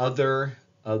about other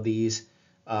of these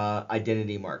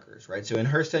identity markers, right? So in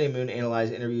her study, Moon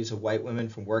analyzed interviews of white women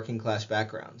from working class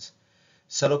backgrounds.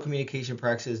 Subtle communication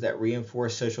practices that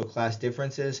reinforce social class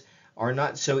differences are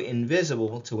not so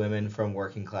invisible to women from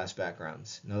working class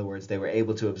backgrounds. In other words, they were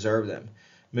able to observe them.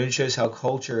 Moon shows how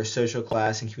culture, social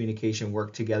class, and communication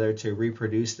work together to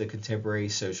reproduce the contemporary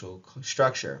social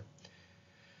structure.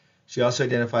 She also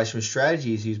identifies some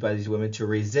strategies used by these women to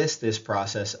resist this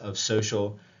process of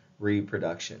social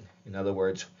reproduction. In other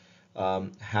words,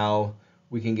 how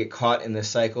we can get caught in the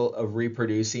cycle of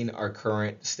reproducing our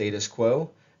current status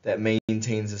quo that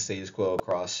maintains the status quo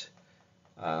across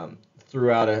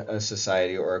throughout a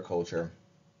society or a culture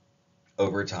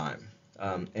over time,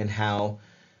 and how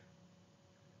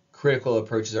critical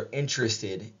approaches are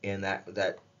interested in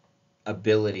that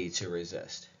ability to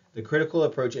resist. The critical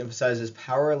approach emphasizes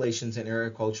power relations and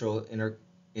intercultural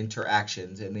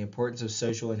interactions and the importance of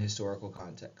social and historical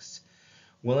contexts.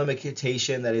 One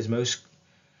limitation that is most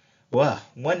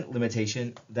One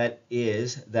limitation that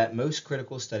is that most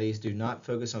critical studies do not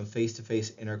focus on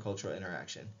face-to-face intercultural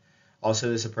interaction. Also,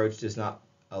 this approach does not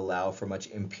allow for much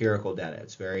empirical data.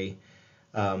 It's very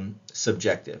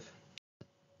subjective.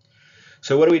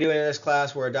 So what are we doing in this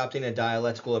class? We're adopting a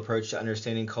dialectical approach to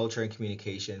understanding culture and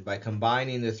communication by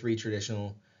combining the three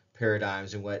traditional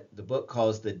paradigms in what the book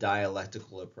calls the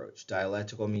dialectical approach.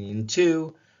 Dialectical meaning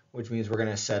two, which means we're going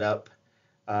to set up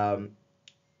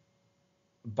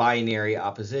binary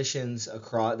oppositions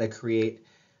across that create,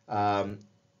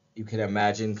 you can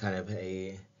imagine kind of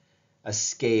a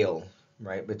scale,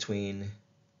 right, between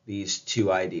these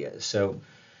two ideas. So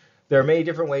there are many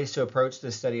different ways to approach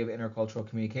the study of intercultural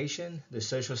communication. The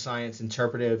social science,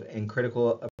 interpretive, and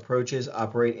critical approaches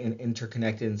operate in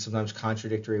interconnected and sometimes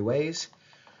contradictory ways.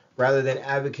 Rather than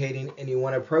advocating any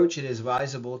one approach, it is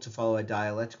advisable to follow a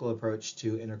dialectical approach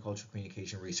to intercultural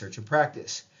communication research and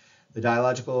practice. The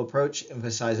dialogical approach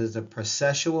emphasizes the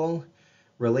processual,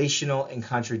 relational, and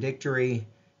contradictory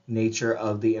nature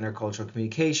of the intercultural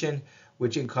communication,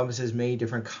 which encompasses many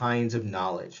different kinds of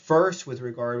knowledge. First, with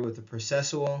regard with the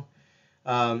processual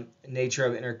nature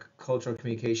of intercultural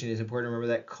communication, it is important to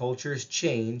remember that cultures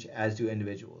change, as do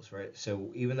individuals, right? So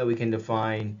even though we can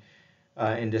define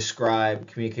and describe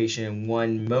communication in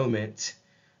one moment,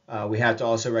 we have to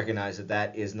also recognize that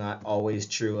that is not always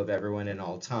true of everyone in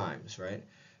all times, right?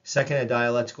 Second, a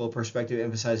dialectical perspective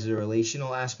emphasizes the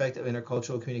relational aspect of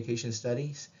intercultural communication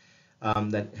studies,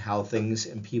 that how things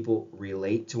and people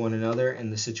relate to one another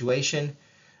in the situation.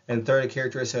 And third, a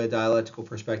characteristic of a dialectical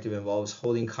perspective involves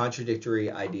holding contradictory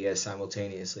ideas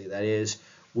simultaneously. That is,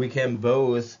 we can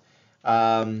both,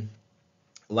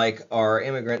 like our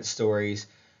immigrant stories,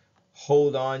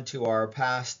 hold on to our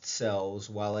past selves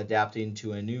while adapting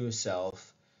to a new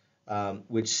self,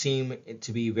 which seem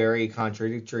to be very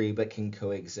contradictory but can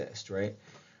coexist, right?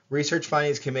 Research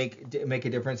findings can make a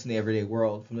difference in the everyday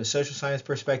world. From the social science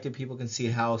perspective, people can see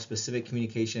how specific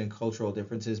communication and cultural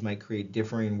differences might create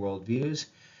differing worldviews,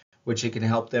 which it can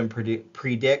help them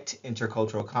predict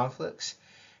intercultural conflicts.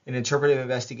 An interpretive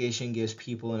investigation gives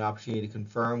people an opportunity to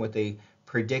confirm what they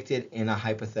predicted in a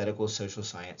hypothetical social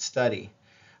science study.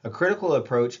 A critical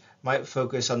approach might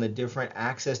focus on the different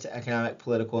access to economic,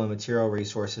 political, and material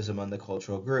resources among the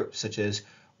cultural groups, such as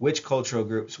which cultural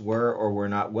groups were or were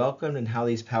not welcomed and how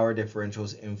these power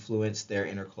differentials influenced their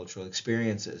intercultural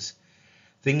experiences.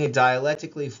 Thinking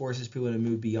dialectically forces people to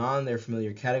move beyond their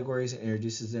familiar categories and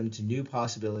introduces them to new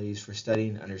possibilities for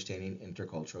studying and understanding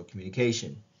intercultural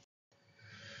communication.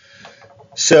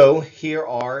 So here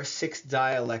are 6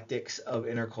 dialectics of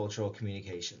intercultural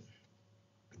communication.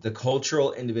 The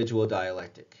cultural individual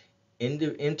dialectic.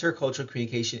 Intercultural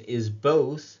communication is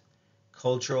both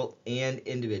cultural and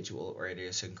individual or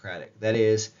idiosyncratic. That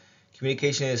is,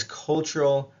 communication is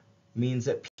cultural means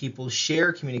that people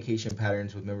share communication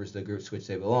patterns with members of the groups to which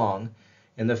they belong,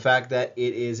 and the fact that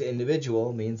it is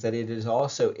individual means that it is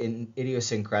also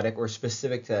idiosyncratic or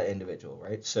specific to that individual,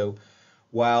 right? So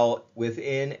while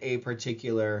within a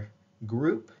particular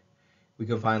group we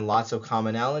can find lots of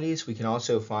commonalities, we can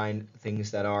also find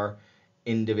things that are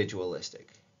individualistic.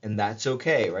 And that's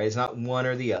okay, right? It's not one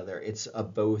or the other. It's a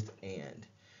both and.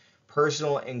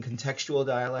 Personal and contextual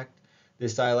dialect.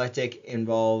 This dialectic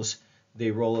involves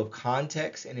the role of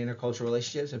context in intercultural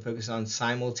relationships and focuses on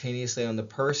simultaneously on the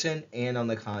person and on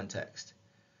the context.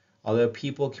 Although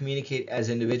people communicate as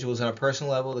individuals on a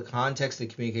personal level, the context of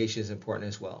communication is important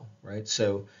as well, right?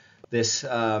 So this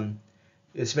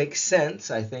makes sense,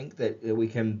 I think, that we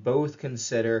can both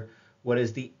consider what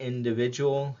is the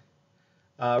individual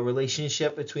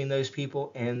relationship between those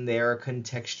people and their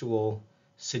contextual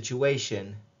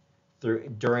situation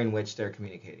during which they're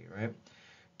communicating, right?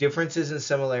 Differences and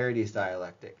similarities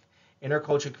dialectic.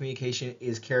 Intercultural communication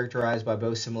is characterized by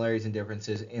both similarities and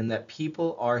differences in that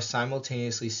people are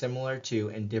simultaneously similar to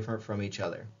and different from each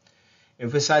other.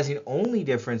 Emphasizing only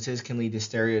differences can lead to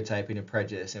stereotyping and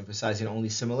prejudice. Emphasizing only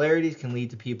similarities can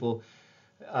lead to people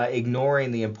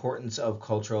ignoring the importance of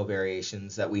cultural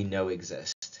variations that we know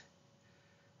exist.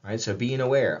 Right? So being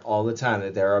aware all the time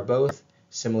that there are both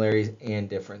similarities and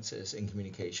differences in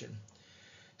communication.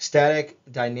 Static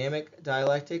dynamic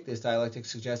dialectic. This dialectic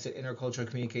suggests that intercultural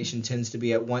communication tends to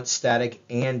be at once static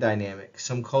and dynamic.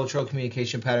 Some cultural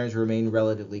communication patterns remain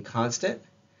relatively constant,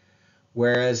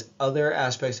 whereas other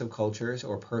aspects of cultures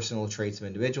or personal traits of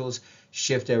individuals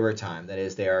shift over time. That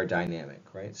is, they are dynamic,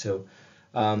 right? So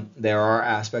there are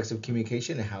aspects of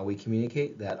communication and how we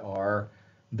communicate that are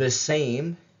the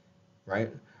same right,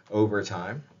 over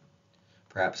time.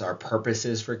 Perhaps our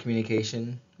purposes for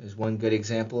communication is one good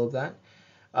example of that.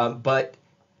 But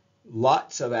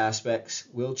lots of aspects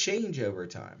will change over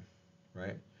time,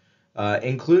 right?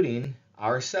 Including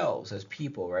ourselves as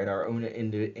people, right? Our own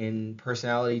in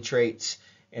personality traits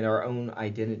and our own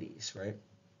identities, right?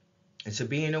 And so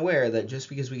being aware that just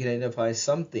because we can identify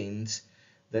some things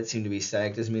that seem to be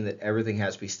static doesn't mean that everything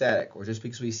has to be static, or just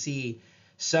because we see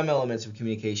some elements of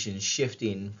communication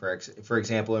shifting, for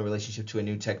example, in relationship to a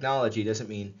new technology, doesn't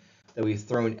mean that we've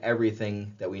thrown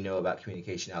everything that we know about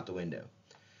communication out the window.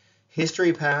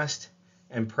 History, past,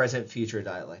 and present future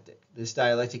dialectic. This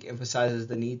dialectic emphasizes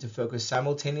the need to focus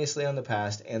simultaneously on the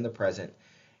past and the present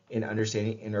in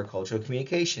understanding intercultural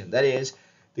communication. That is,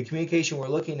 the communication we're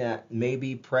looking at may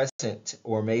be present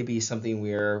or may be something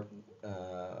we're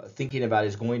thinking about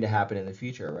is going to happen in the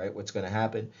future, right? What's going to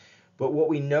happen. But what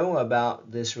we know about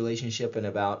this relationship and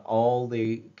about all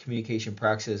the communication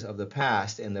practices of the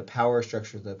past and the power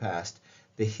structure of the past,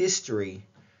 the history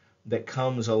that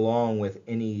comes along with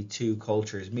any two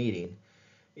cultures meeting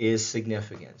is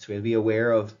significant. So we have to be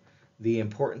aware of the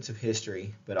importance of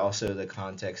history, but also the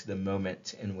context, the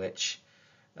moment in which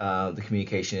the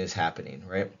communication is happening,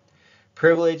 right?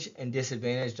 Privilege and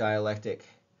disadvantage dialectic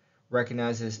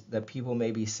recognizes that people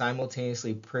may be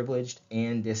simultaneously privileged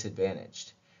and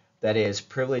disadvantaged. That is,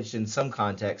 privileged in some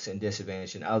contexts and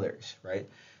disadvantaged in others, right?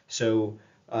 So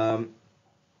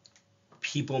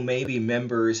people may be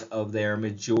members of their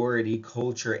majority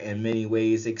culture in many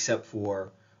ways except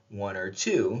for one or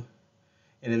two,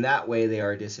 and in that way they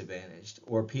are disadvantaged.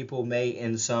 Or people may,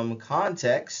 in some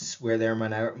contexts where their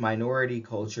minority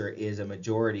culture is a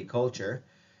majority culture,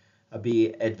 be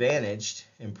advantaged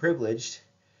and privileged,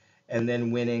 and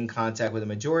then when in contact with a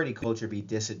majority culture be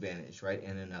disadvantaged, right,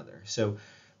 in another. So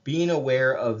being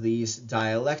aware of these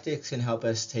dialectics can help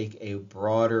us take a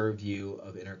broader view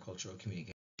of intercultural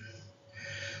communication.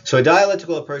 So a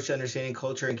dialectical approach to understanding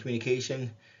culture and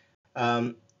communication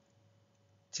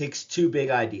takes two big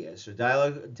ideas. So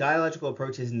dialectical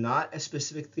approach is not a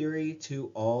specific theory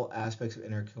to all aspects of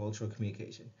intercultural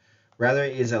communication. Rather,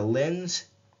 it is a lens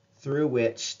through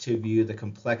which to view the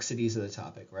complexities of the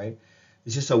topic, right?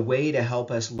 It's just a way to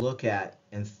help us look at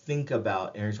and think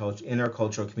about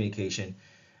intercultural communication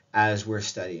as we're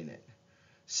studying it.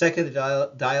 Second,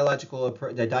 the dialectical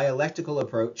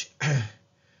approach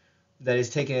that is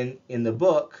taken in the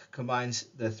book combines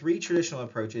the three traditional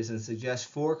approaches and suggests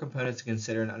four components to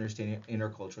consider in understanding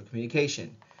intercultural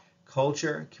communication: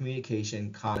 culture,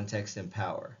 communication, context, and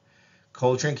power.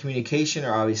 Culture and communication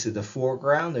are obviously the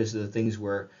foreground. Those are the things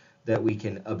that we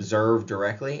can observe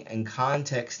directly, and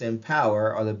context and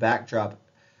power are the backdrop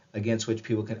against which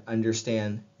people can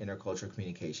understand intercultural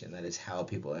communication. That is how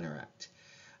people interact.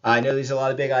 I know these are a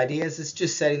lot of big ideas. It's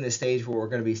just setting the stage where we're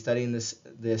going to be studying this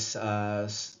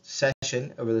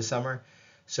session over the summer.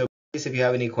 So please, if you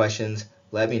have any questions,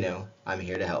 let me know. I'm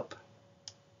here to help.